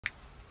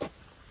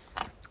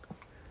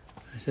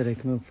said I'd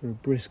come out for a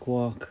brisk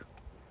walk.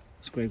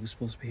 Greg was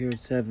supposed to be here at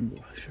 7,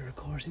 but sure, of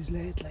course he's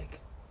late like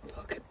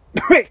fucking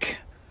prick.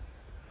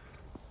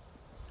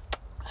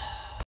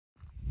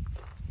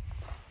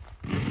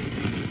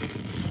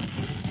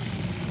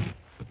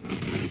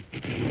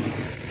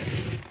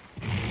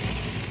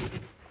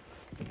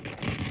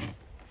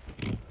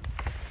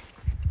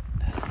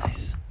 That's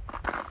nice.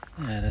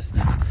 Yeah, that's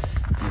nice.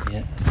 Maybe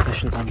a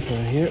special one for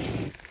her here.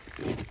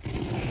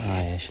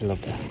 Oh yeah, she'll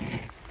love that. I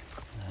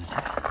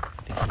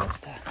think she loves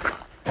that.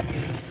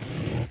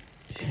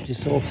 She was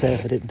just so upset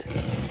if I didn't.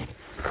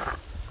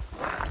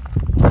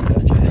 Oh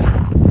god, yeah.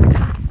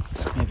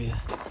 Maybe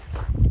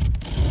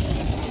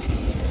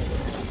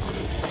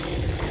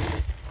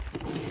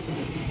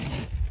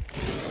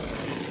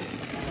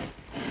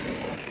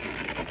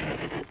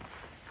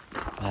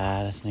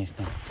that's nice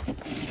now.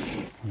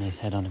 Nice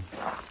head on him.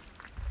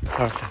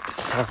 Perfect.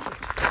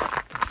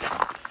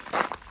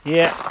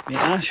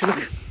 Yeah, sure,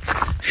 look.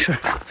 Sure.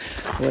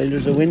 While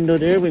there's a window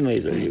there, we might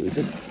as well use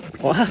it.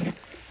 What?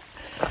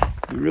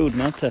 Be rude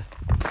not to.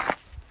 Oh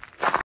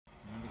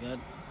my god,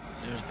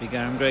 there's big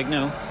arm Greg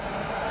now.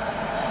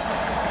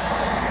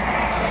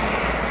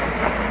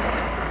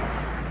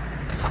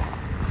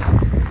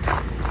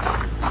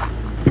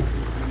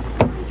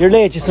 You're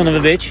late, you son of a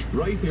bitch.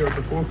 Right here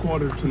before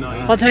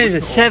 8:45. What time is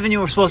it? 7 you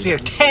were supposed to be here.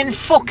 10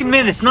 fucking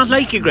minutes, not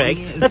like you,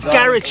 Greg. That's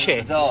garage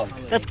shit.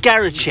 That's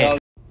garage shit.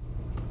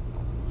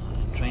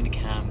 I'm trying to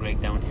calm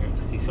Greg down here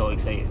because he's so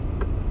excited.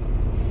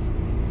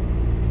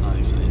 Not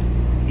excited.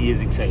 He is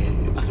excited.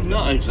 I'm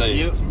not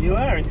excited. You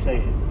are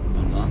excited.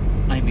 I'm not.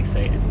 I'm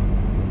excited.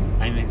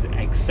 I'm as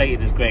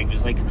excited as Greg,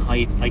 just I can't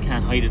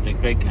hide it like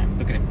Greg can.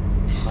 Look at him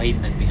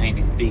hiding it behind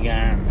his big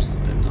arms.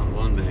 I'm not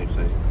one bit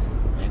excited.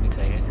 I'm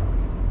excited.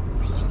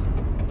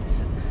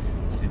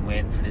 I've been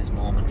waiting for this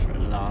moment for a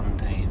long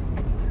time.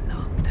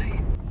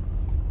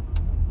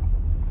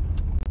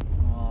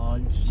 Oh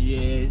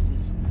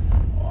Jesus.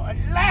 Oh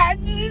lad.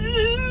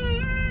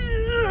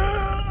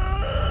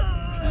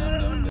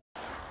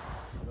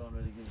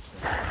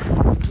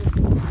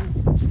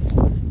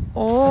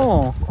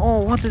 Oh,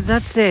 what does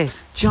that say?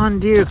 John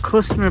Deere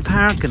customer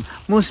parking.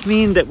 Must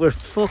mean that we're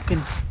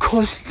fucking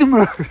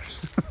customers.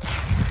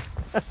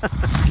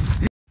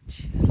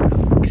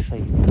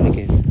 Excited Greg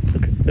is.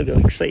 Look how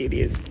excited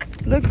he is.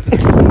 Look.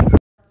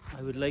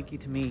 I would like you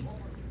to meet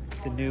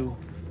the new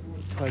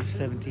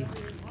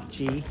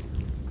 1270G.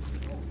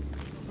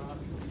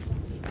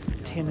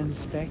 Tin and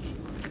spec.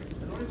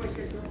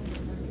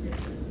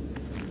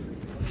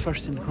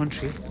 First in the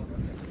country.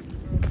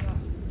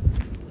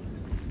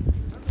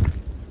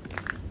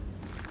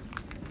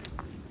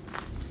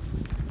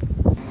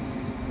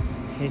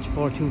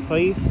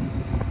 H425.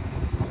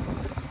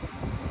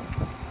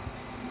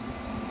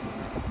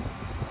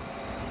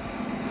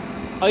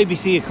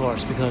 IBC of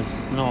course, because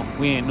no,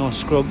 we ain't no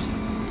scrubs.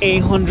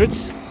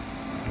 A100s.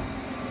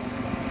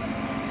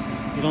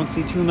 You don't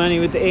see too many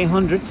with the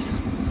A100s.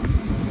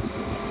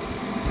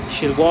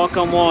 She'll walk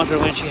on water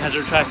when she has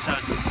her tracks on.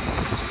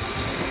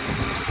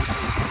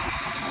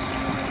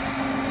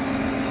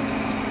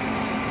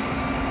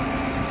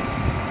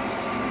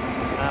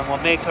 And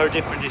what makes her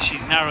different is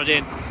she's narrowed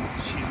in.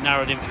 She's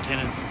narrowed in for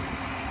tenons.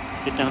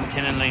 Fit down the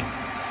tenon line.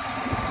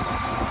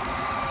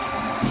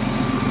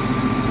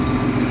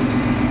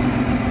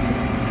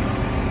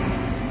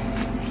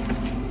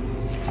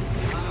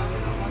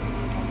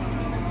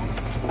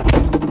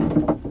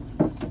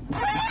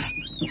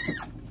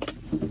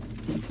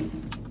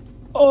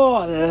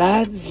 Oh,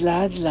 lads.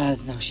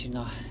 Now she's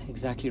not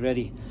exactly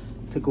ready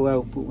to go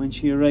out, but when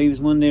she arrives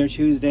Monday or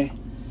Tuesday,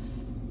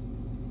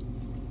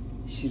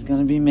 she's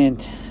gonna be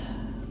mint.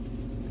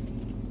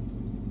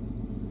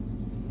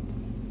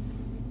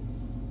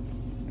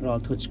 They're all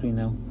touchscreen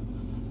now.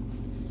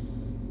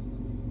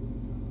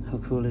 How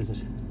cool is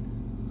it?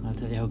 I'll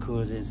tell you how cool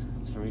it is.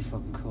 It's very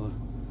fucking cool.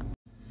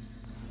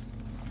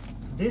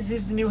 This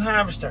is the new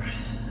harvester.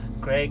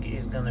 Greg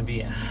is gonna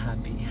be a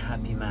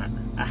happy man.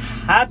 A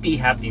happy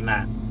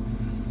man.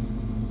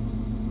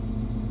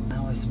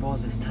 Now I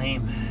suppose it's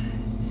time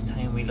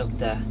we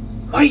looked at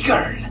my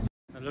girl.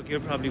 Now look, you're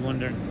probably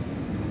wondering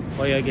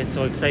why I get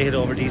so excited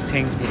over these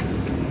things,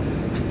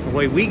 or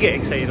why we get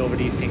excited over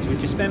these things. Would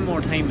you spend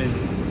more time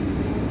in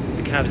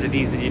the cabs of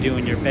these than you do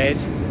in your bed,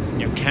 in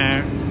your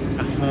car,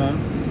 at home,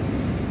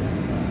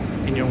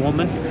 in your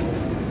woman?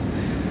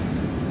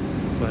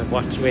 But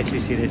wait till you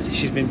see this.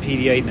 She's been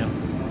PDI'd now.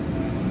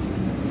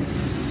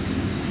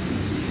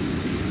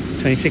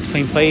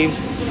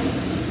 26.5s,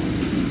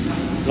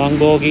 long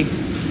bogie,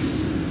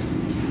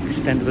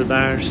 extendable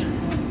bars.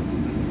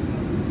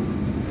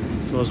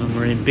 So when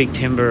we're in big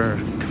timber,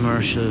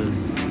 commercial,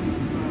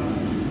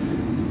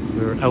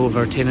 we're out of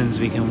our tenons,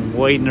 we can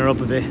widen her up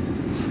a bit.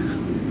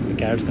 The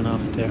guard's gone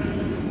off it there.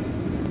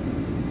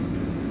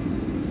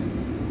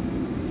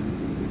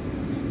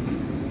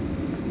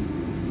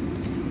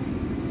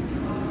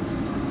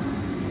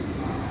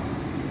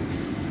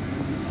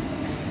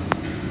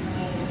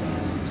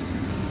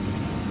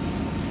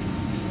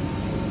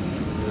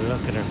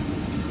 Look at her.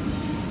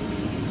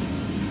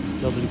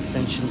 Double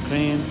extension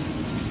crane.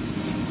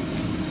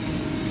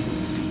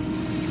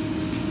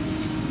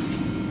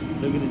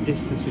 Look at the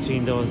distance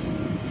between those.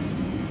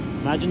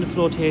 Imagine the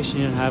flotation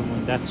you'll have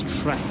when that's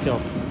tracked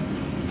up.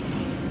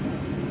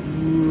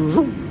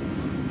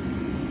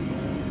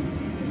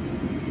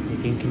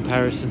 Like in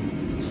comparison.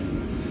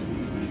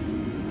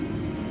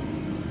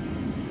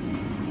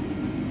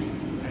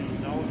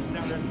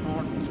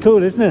 It's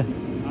cool, isn't it?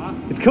 Huh?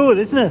 It's cool,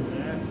 isn't it?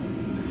 Yeah.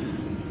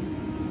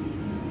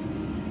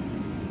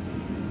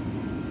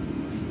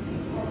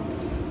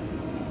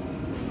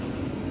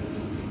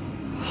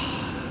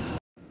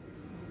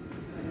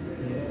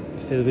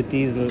 Fill with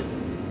diesel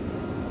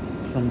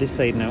from this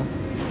side now.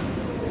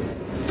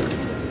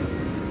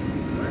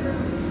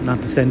 Not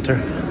the centre.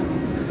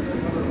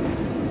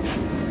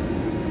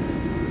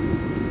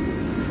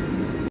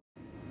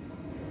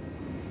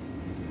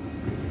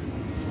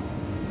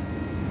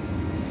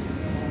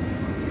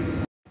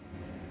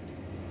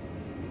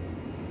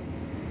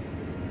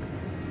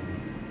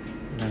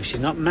 No, she's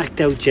not macked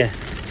out yet.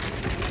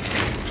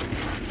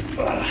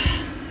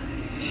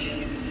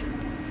 Jesus.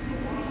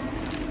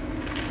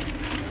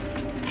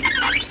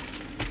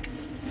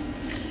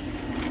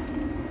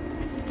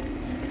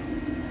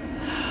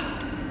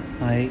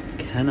 I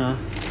cannot.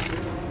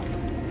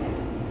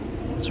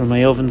 That's where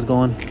my oven's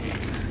going.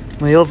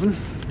 My oven,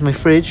 my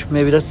fridge.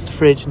 Maybe that's the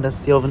fridge and that's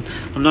the oven.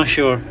 I'm not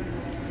sure.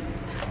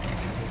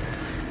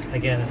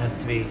 Again, it has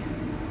to be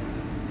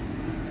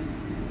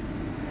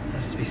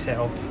set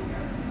up.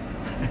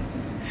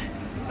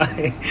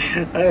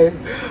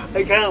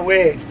 I can't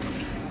wait.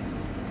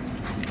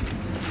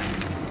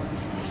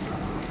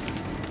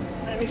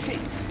 Let me see.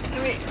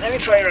 Let me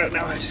try her out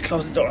now. I'll just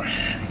close the door.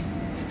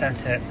 Start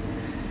to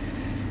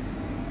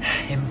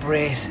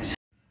embrace it.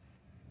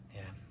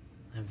 Yeah,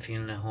 I'm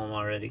feeling at home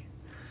already.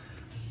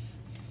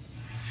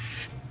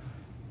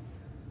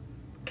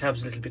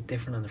 Cab's a little bit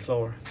different on the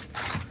floor.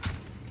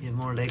 You have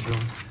more leg room.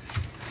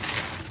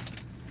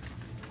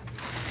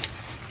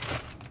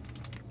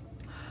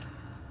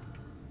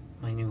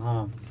 My new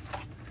home.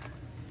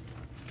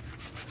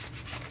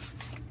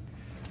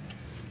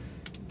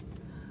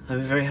 I'm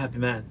a very happy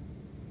man.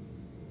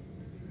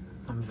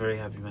 I'm a very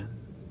happy man.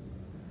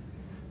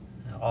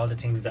 All the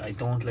things that I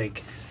don't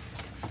like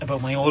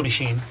about my old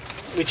machine,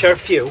 which are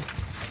few,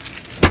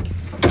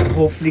 are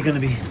hopefully going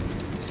to be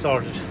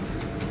sorted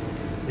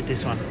with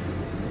this one.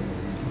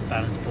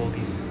 Balance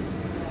bogies.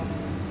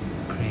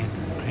 Crane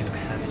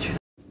looks savage.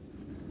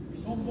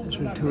 That's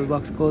where the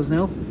toolbox goes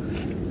now.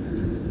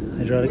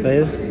 Hydraulic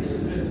oil.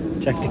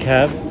 Jack the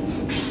cab.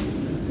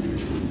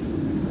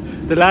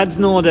 The lads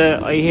know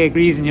that I hate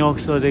greasing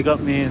yokes, so they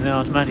got me an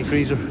automatic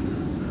greaser.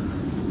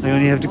 I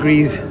only have to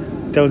grease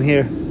down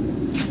here.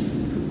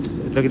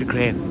 Look at the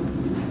crane.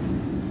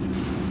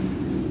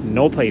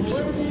 No pipes.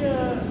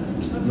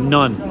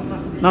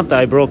 None. Not that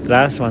I broke the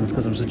last ones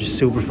because I'm such a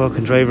super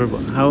fucking driver,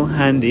 but how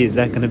handy is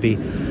that going to be?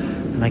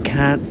 And I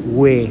can't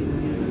wait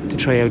to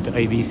try out the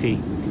IBC.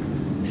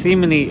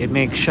 Seemingly it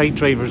makes shite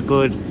drivers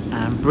good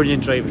and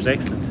brilliant drivers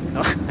excellent.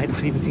 I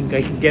don't even think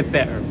I can get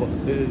better, but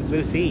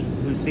we'll see.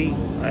 We'll see.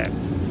 I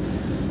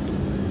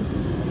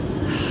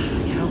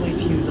can't wait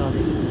to use all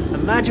this.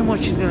 Imagine what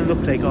she's going to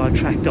look like all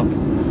tracked up.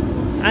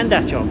 And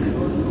that jog.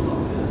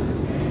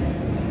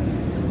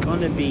 It's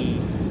going to be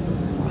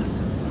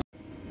awesome.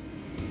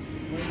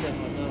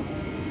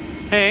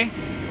 Hey,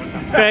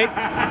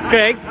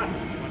 Greg,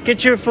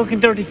 get your fucking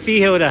dirty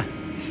feet out of there.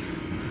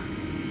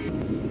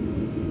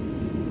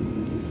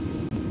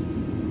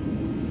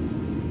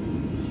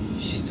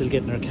 She's still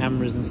getting her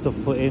cameras and stuff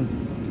put in.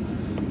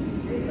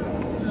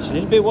 She's a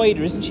little bit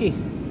wider, isn't she?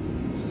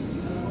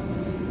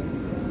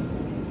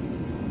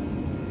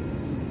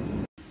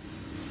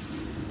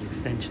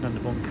 Extension on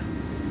the bunk.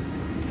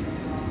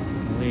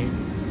 We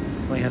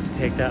might have to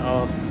take that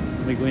off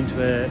when we go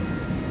into a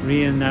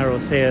real narrow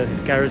sail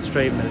if Garrett's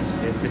driving it.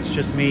 If it's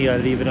just me, I'll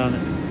leave it on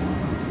it.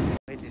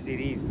 Wait to see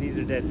these. These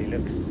are deadly,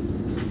 look.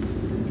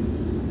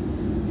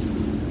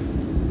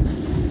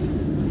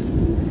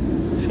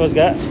 What's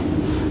that?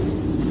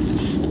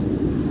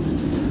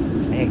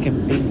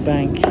 Making big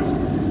bank.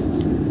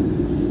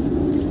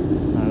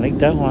 I like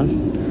that one.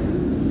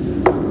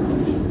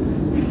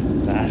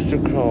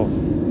 Bastard Crow.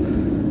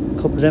 A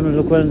couple of them will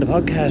look well in the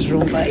podcast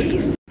room,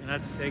 guys. I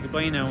have to say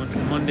goodbye now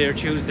until Monday or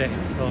Tuesday,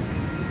 so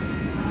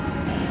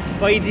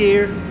bye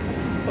Deere.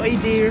 Bye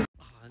Deere.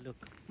 Oh, look,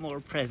 more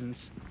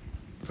presents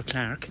for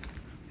Clark.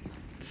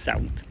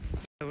 Sound.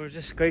 We're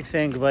just Greg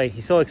saying goodbye.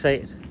 He's so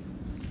excited.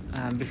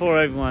 Before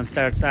everyone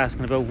starts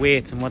asking about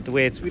weights and what the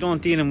weights, we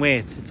don't deal in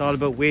weights. It's all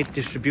about weight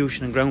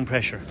distribution and ground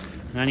pressure.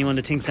 And anyone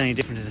that thinks any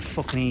different is a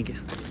fucking idiot.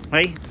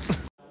 Right?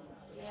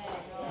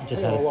 I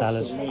just had a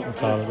salad.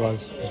 That's all it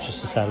was. It was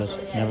just a salad.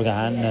 Never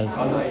got anything else.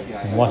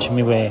 I'm watching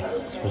me weigh.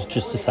 It was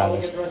just a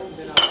salad.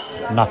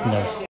 Nothing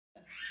else.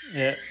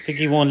 Yeah,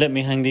 Vicky won't let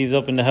me hang these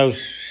up in the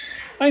house.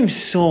 I'm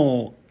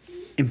so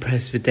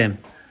impressed with them.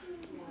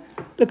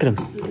 Look at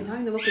them. You can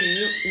hang them up in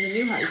the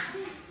new house.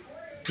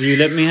 Will you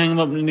let me hang them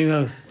up in the new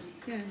house?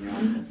 Yeah, you're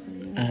on this.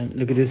 And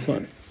look at this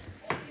one.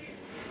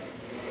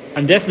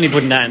 I'm definitely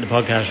putting that in the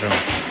podcast room.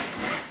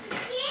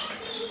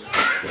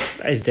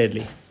 That is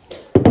deadly.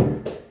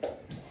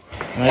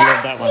 I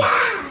love that one.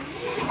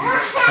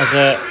 As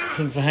a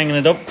thing for hanging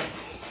it up.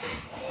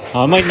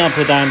 I might not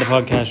put that in the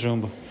podcast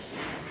room, but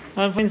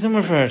I'll find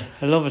somewhere for it.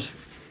 I love it.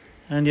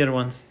 And the other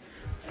ones.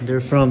 They're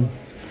from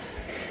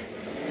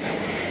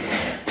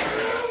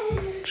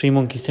Three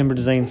Monkeys Timber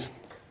Designs.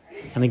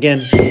 And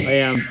again,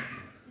 I am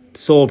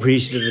so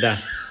appreciative of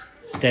that.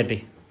 It's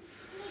deadly.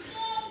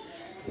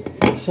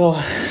 So,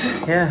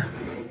 yeah.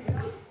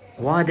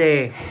 What a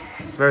day.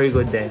 It's a very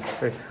good day.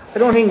 I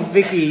don't think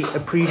Vicky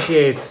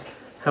appreciates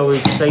how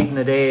exciting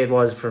a day it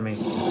was for me.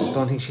 I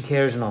don't think she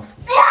cares enough.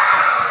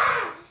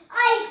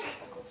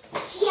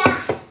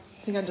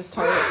 I think I'm just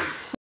tired.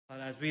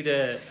 Well, as we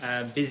had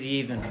a busy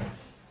evening,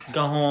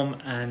 got home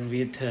and we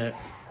had to,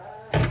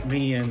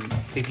 me and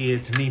Vicky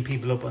had to meet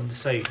people up on the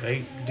site,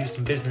 right? To do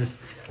some business.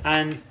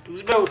 And it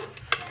was about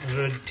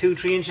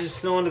 2-3 inches of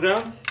snow on the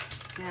ground.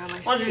 Yeah, my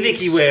What did feet.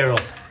 Vicky wear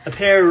up? A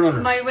pair of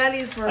runners. My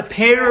wellies were... A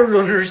pair of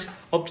runners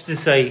up to the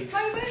site.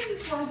 My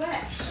wellies were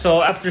wet.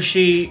 So after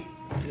she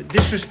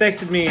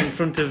disrespected me in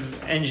front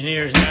of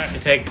engineers and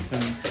architects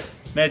and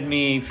made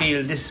me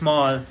feel this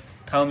small,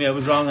 told me I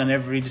was wrong on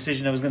every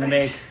decision I was going to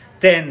make,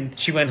 then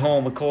she went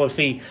home with cold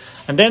feet.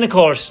 And then of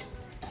course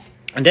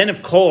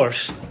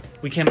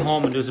we came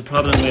home and there was a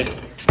problem with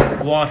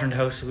water in the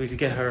house, so we had to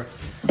get her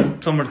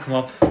plumber to come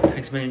up.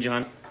 Thanks a million,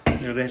 John.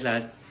 You're a great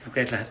lad.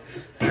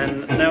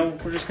 And now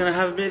we're just going to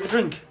have a bit of a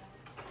drink,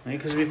 right?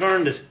 Because we've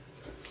earned it.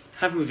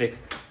 Haven't we, Vic?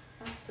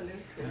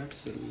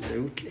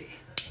 Absolutely.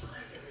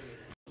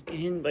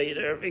 In by you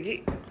there,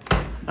 Vicky.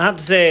 I have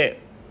to say,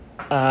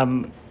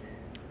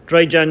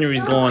 dry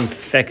January's going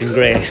feckin'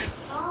 grey.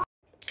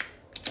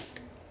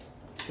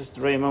 Just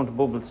the right amount of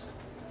bubbles.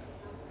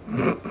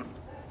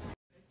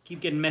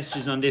 Keep getting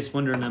messages on this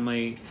wondering am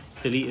I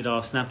deleted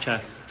off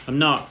Snapchat. I'm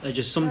not. I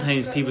just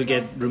sometimes people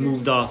get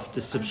removed off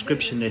the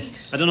subscription list.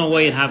 I don't know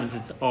why it happens.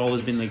 It's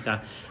always been like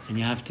that. And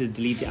you have to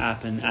delete the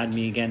app and add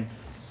me again.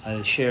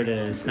 I'll share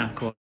the snap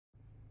code.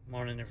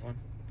 Morning, everyone.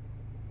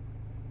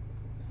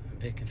 I'm a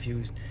bit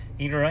confused.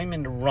 Either I'm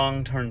in the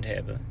wrong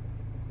turntable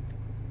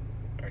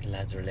or the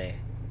lads are late.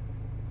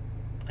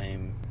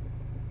 I'm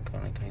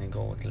gonna kind of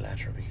go with the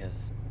latter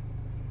because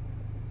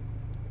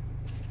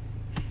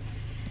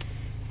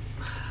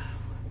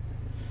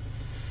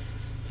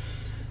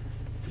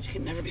but you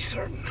can never be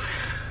certain.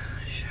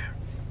 Sure.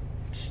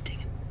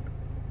 Stinging.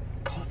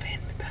 Cold pain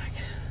in my back.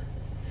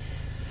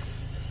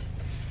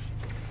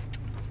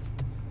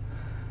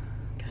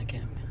 Can't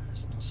get him.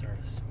 There's no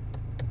service.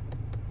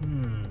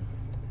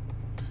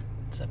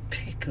 It's a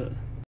pickle.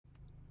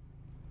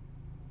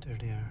 There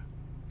they are.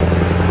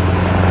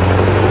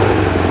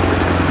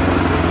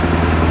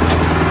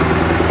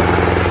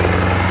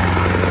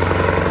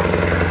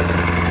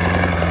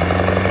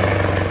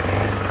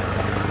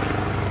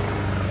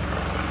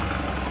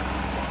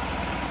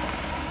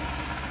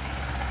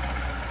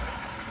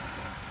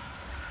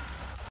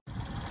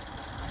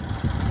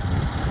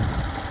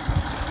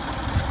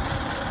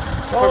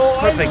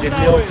 Perfect. It's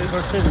the old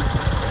first things.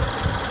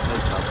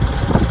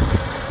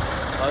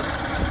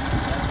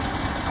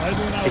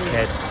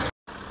 Dickhead.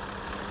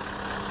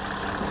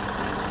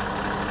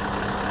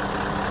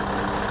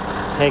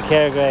 Take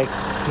care, Greg.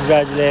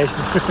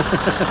 Congratulations.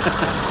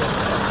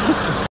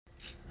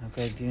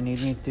 Okay, do you need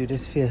me to do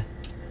this for you?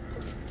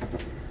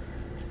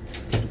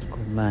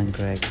 Good man,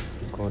 Greg.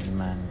 Good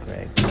man,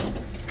 Greg.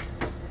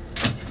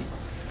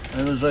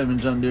 I was driving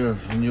John Deere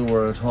when you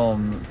were at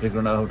home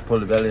figuring out how to pull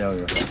the belly out of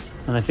you.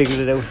 And I figured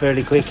it out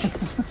fairly quick.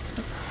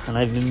 And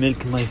I've been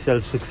milking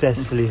myself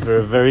successfully for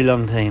a very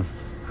long time.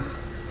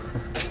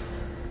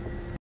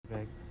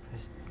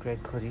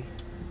 Greg Cuddy.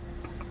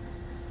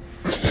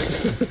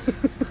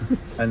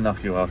 I'll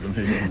knock you off the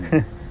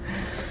meeting.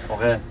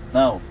 Okay,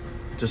 now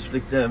just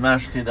flick the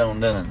master key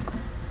down then and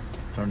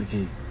turn the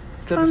key.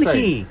 Step Turn the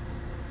key.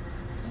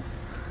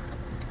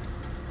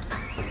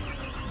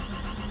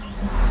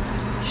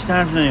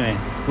 Starting anyway.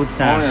 It's a good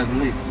start. Oh yeah, the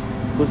lights.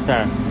 It's a good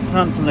start. Let's turn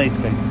on some lights,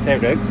 Greg. There,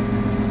 Greg.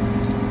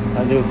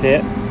 I'll do it for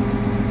you.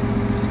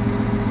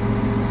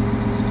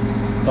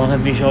 Don't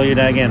have me show you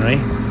that again, right?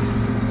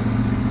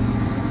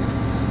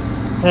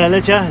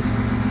 Let's chat.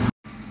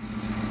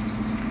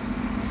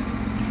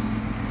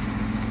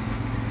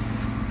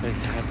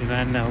 He's a happy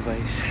man now,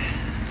 guys.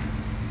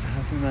 He's a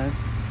happy man.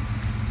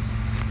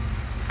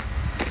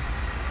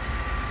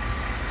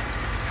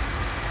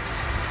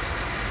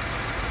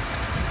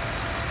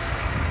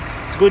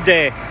 It's a good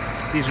day.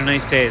 These are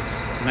nice days.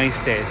 Nice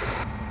days.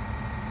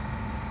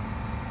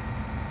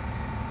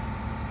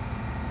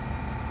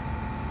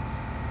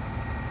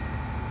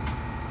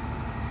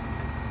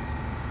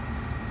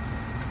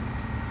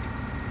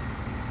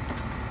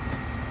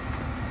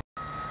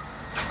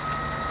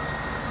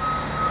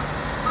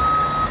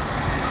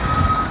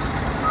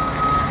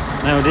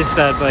 Now this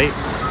bad boy,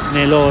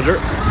 nail order.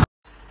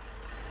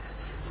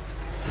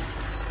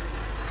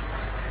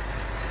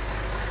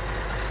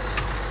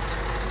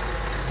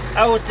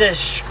 Out there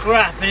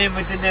scrapping in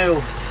with the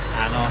new.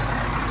 I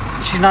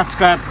know. She's not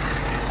scrap.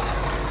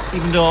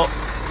 Even though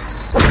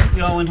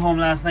we all went home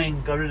last night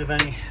and got rid of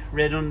any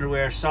red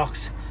underwear,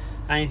 socks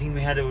Anything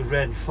we had that was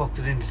red and fucked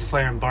it into the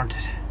fire and burnt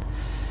it.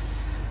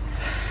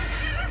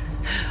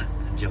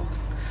 I'm joking.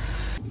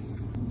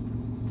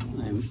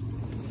 I'm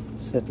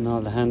setting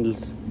all the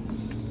handles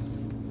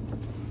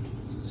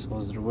so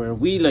as to where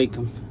we like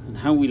them and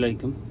how we like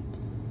them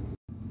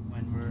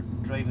when we're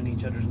driving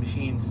each other's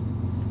machines.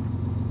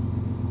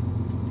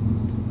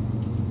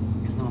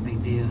 It's no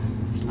big deal.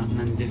 There's nothing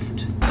any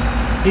different.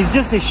 He's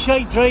just a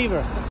shite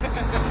driver.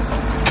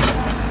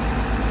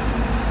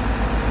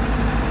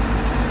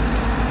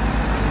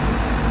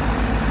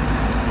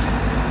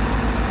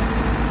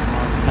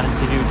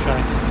 Fancy new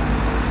tracks.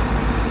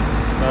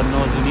 God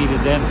knows we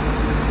needed them.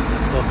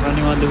 So for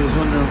anyone that was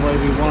wondering why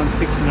we weren't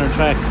fixing our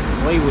tracks,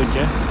 why would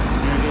you?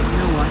 You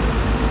know what?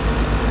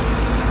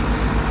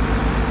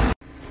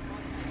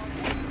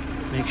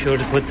 Make sure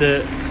to put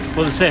the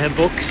full set of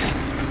books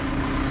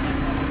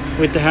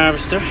with the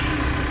harvester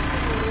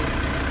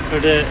for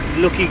the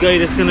lucky guy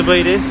that's going to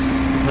buy this,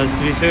 because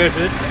to be fair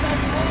to it,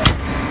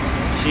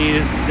 she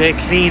is the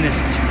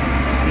cleanest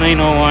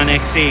 901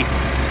 XE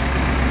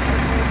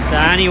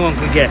that anyone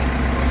could get.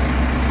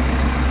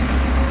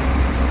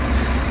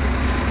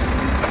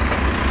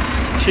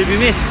 Should be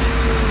missed.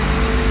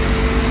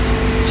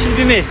 Should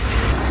be missed.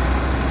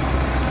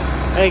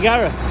 Hey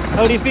Gareth,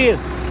 how do you feel? I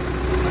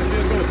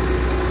feel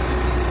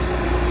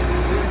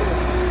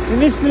good. You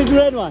missed the little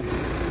red one.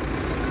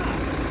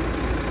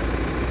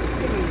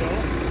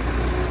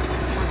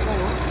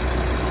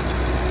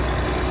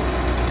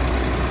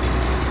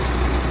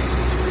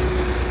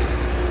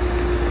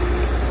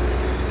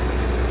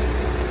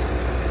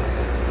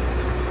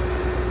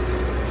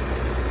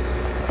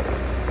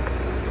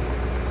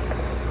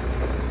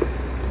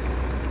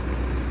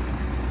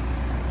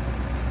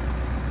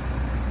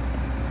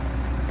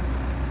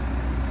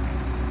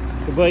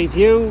 Goodbye to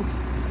you,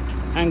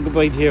 and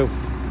goodbye to you.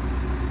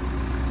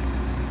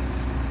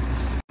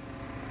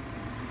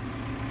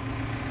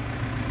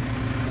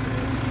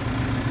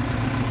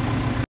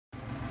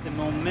 The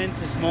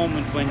momentous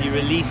moment when you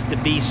release the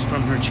beast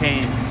from her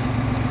chains.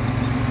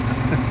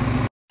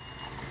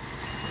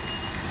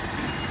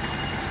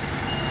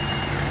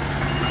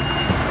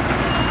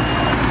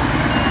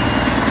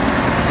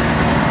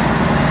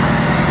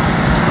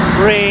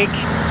 Brake.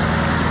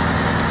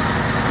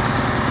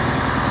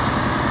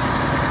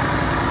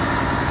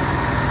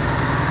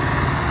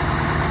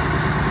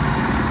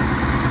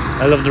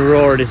 I love the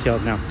roar of this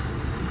yoke now.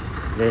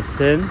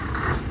 Listen.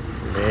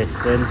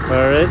 Listen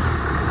for it.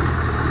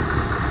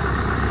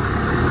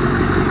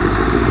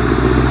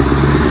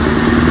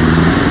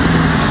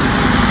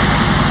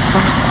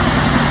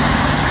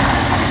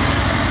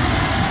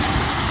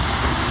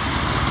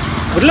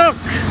 But look!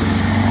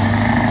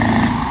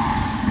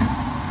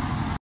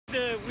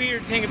 The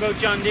weird thing about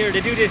John Deere,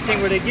 they do this thing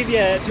where they give you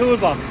a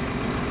toolbox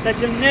that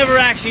you'll never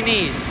actually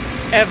need,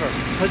 ever,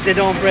 because they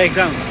don't break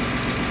down.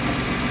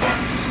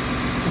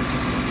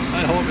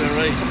 I hope you're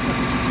right.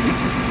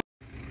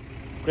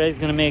 Greg's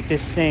gonna make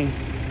this sing.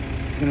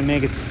 He's gonna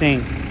make it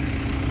sing.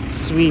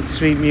 Sweet,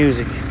 sweet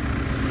music.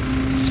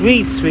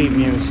 Sweet, sweet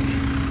music.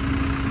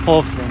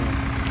 Hopefully.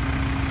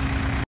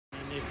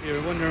 And if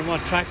you're wondering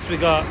what tracks we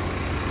got,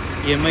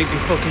 you might be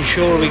fucking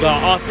sure we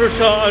got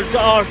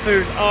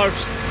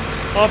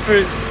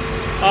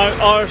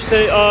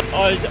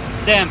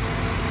them.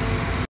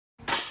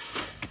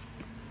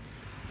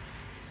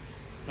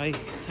 Right,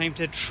 it's time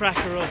to track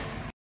her up.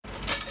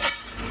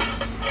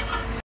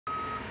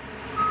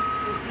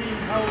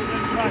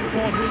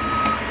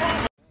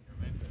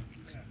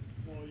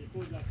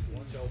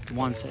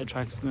 One set of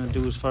tracks I'm going to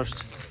do is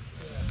first.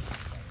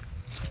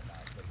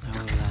 I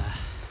will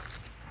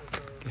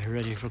get her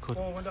ready for cut.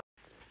 Oh,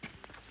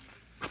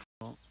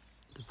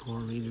 the poor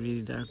really,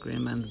 really dark grey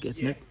man's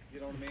getting it.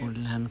 Poor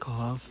little hand cut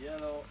off.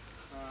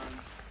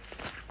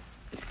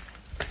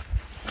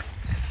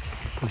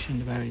 Pushing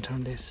the barrier,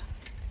 turn this.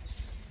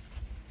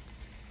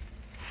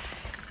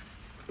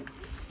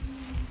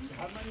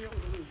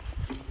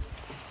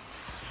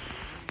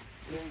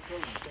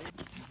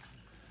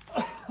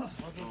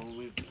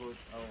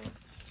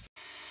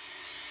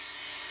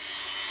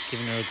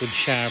 Giving her a good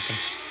sharpen.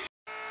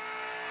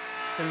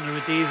 Filling her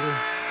with diesel.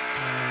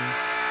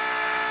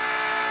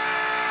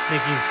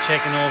 Nicky's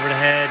checking over the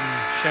head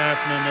and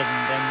sharpening it,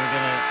 and then we're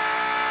gonna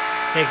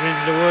take her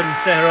into the wood and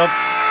set her up.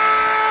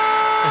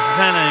 That's the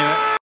plan anyway.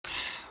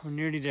 We're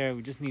nearly there,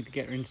 we just need to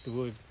get her into the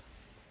wood.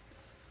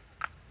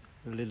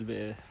 A little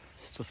bit of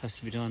stuff has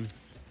to be done.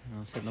 You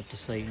know, setting up the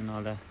site and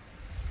all that.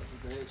 What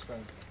does the H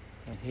stand?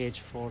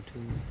 H42.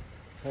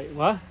 What?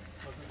 What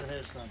does the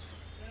H stand?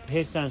 The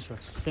H stands for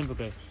simple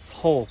grade.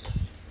 Hope.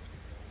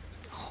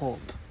 Hope.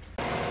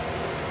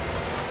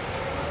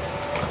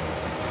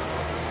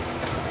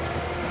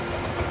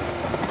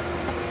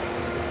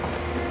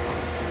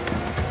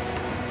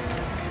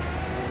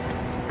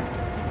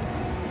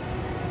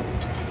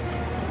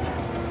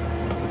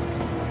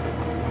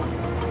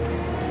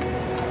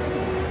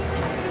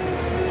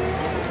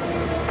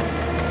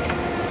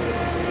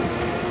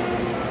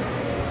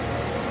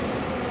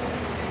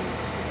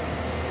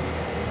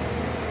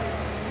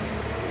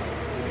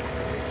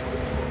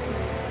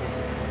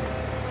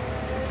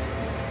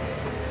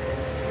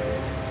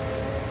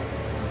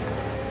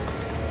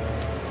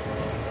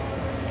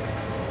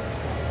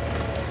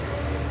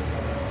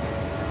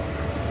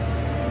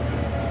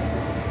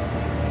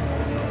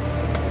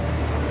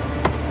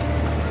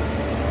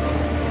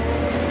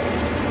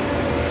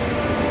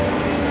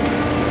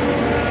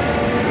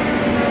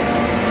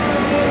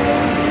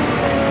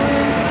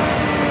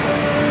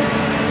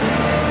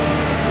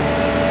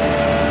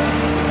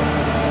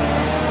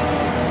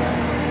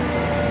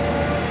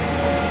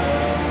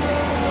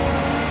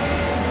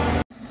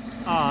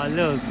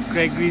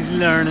 Gregory's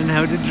learning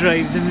how to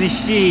drive the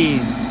machine.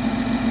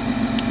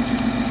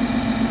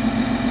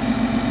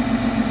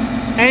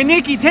 Hey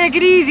Nicky, take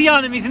it easy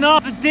on him, he's an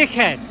awful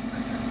dickhead.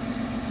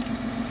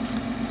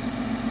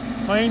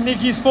 Find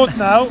Nicky's foot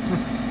now.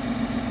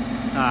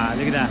 Ah,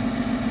 look at that.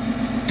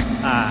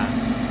 Ah,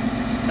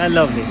 that's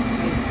lovely.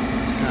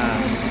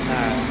 Ah,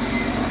 ah,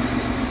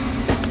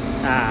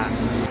 ah.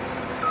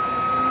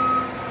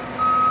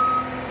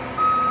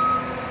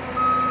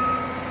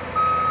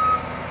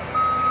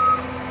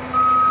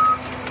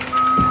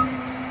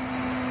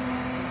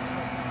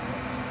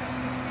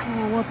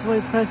 Oh, what do I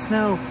press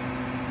now?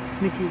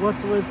 Nicky, what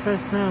do I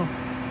press now?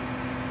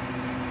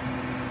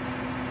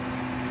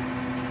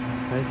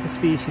 Press the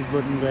species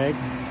button, Greg.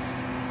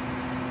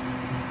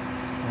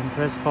 And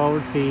press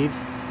forward feed.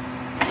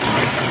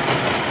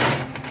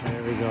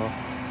 There we go.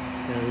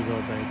 There we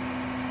go, Greg.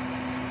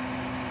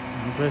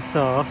 And press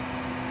saw.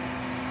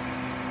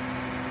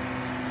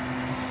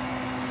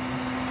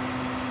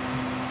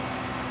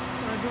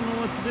 I don't know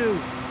what to do.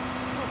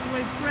 What do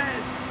I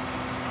press?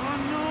 Oh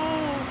no!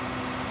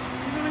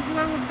 I'm gonna go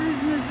out of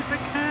business if I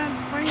can't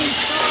find the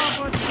saw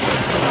button.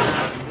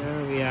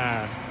 There we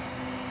are.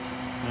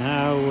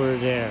 Now we're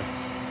there.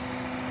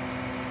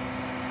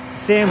 It's the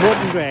same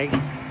button, Greg.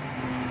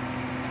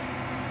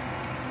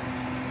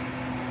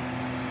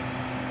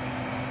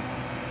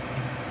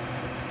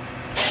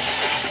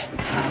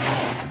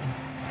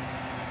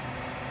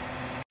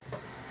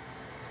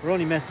 We're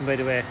only messing, by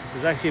the way.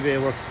 There's actually a bit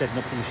of work setting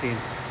up the machine.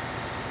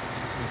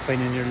 We're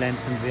finding your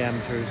lengths and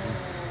diameters.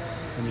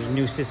 And there's a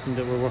new system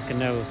that we're working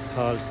now. It's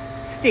called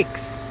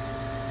Sticks.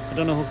 I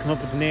don't know who came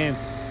up with the name.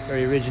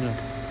 Very original.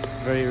 It's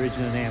a very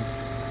original name.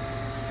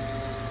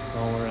 So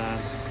we're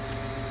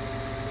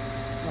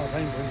No,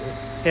 thank you.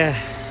 yeah.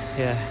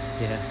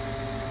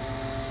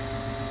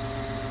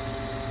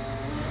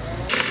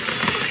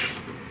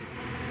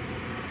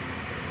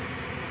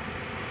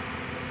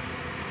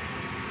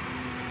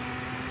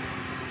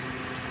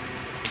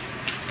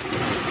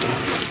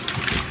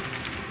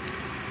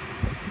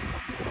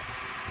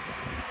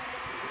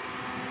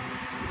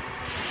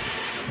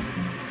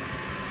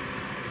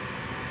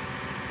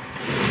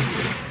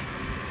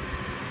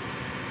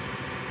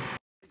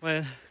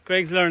 Well,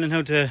 Greg's learning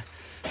how to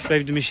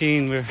drive the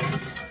machine. We're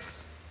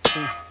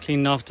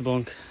cleaning off the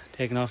bunk,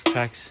 taking off the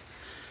tracks,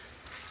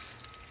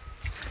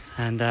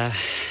 and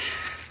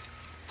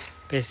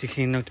basically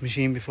cleaning out the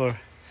machine before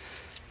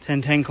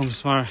 10:10 comes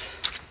tomorrow.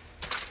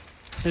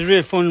 It's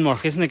real fun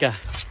work, isn't it, Gav?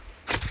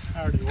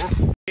 Hardly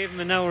work. Gave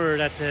him an hour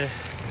that to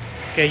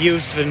get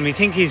used to it, and we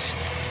think he's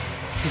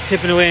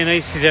tipping away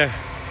nicely there.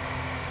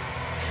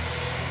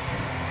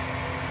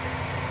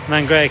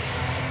 Man, Greg.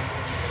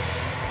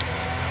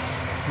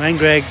 Man,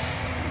 Greg.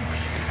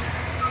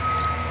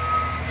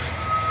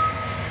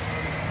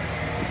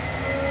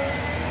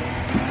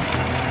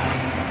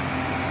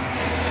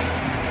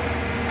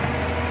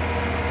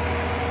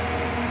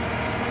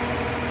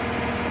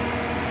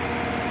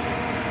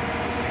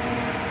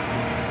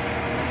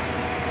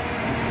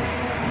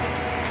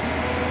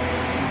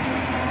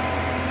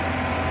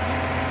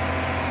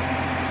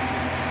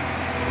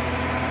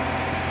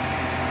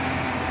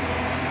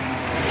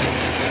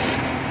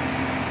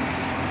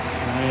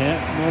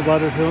 No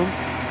bother to him.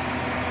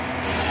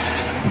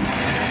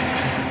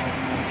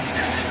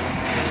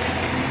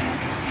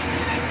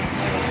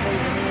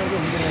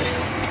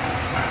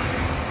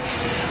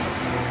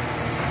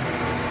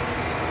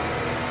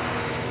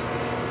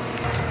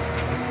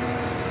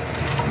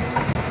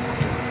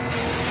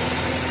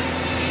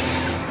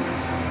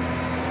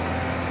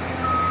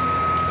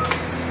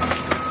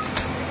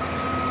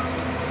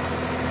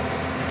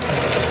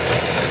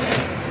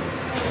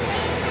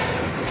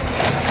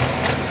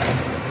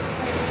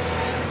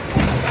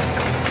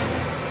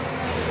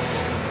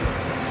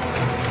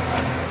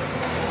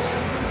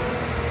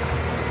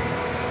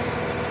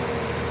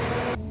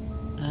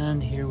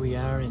 And here we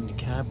are in the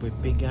cab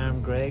with Big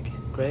Arm Greg.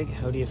 Greg,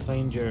 how do you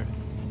find your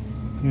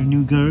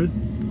new girl?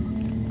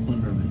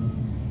 Under me.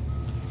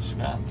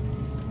 Scott.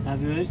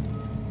 Happy with it?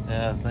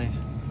 Yeah, it's nice.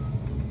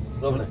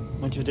 Lovely.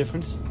 Much of a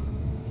difference?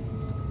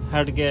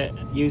 Hard to get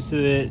used to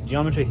the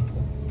geometry?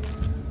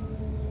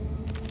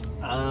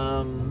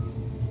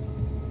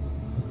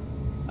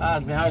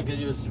 It'd be hard to get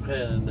used to the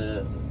crane in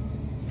the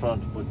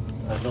front, but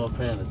I've no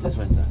crane at this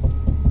window.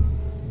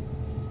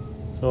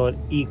 So it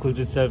equals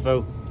itself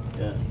out.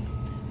 Yeah.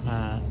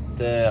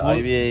 The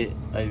IBA,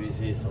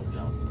 IBC is some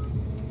jump.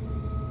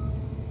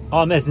 Oh,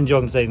 I'm messing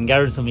joking aside, and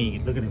Garrett's some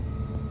idiot. Look at him.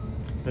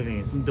 Look at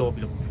him, some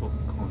dopey looking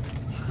fucking cunt.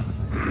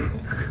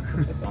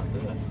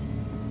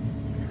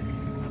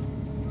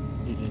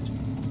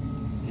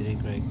 You did,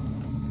 Greg.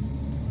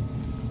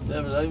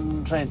 Yeah, but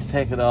I'm trying to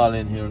take it all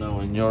in here now,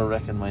 and you're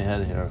wrecking my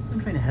head here. I'm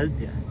trying to help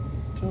you.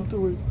 Don't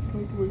do it.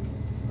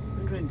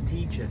 I'm trying to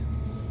teach you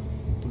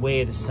the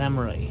way of the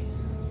samurai.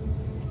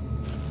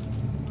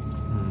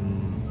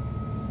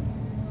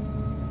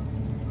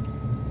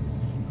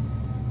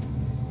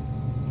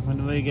 When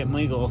do I get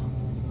my goal?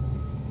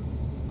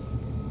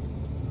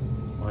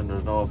 When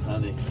there's no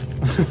panic,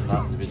 there's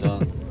nothing to be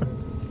done.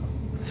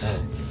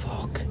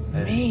 Fuck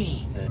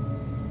me.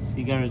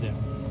 See Garrett there?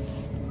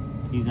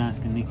 He's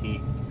asking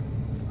Nicky,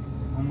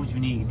 how much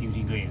money do you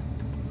think I am?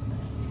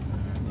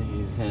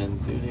 He's saying,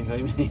 do you think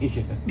I'm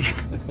Nicky?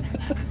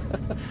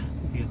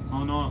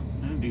 Oh no,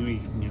 I don't think we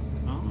can.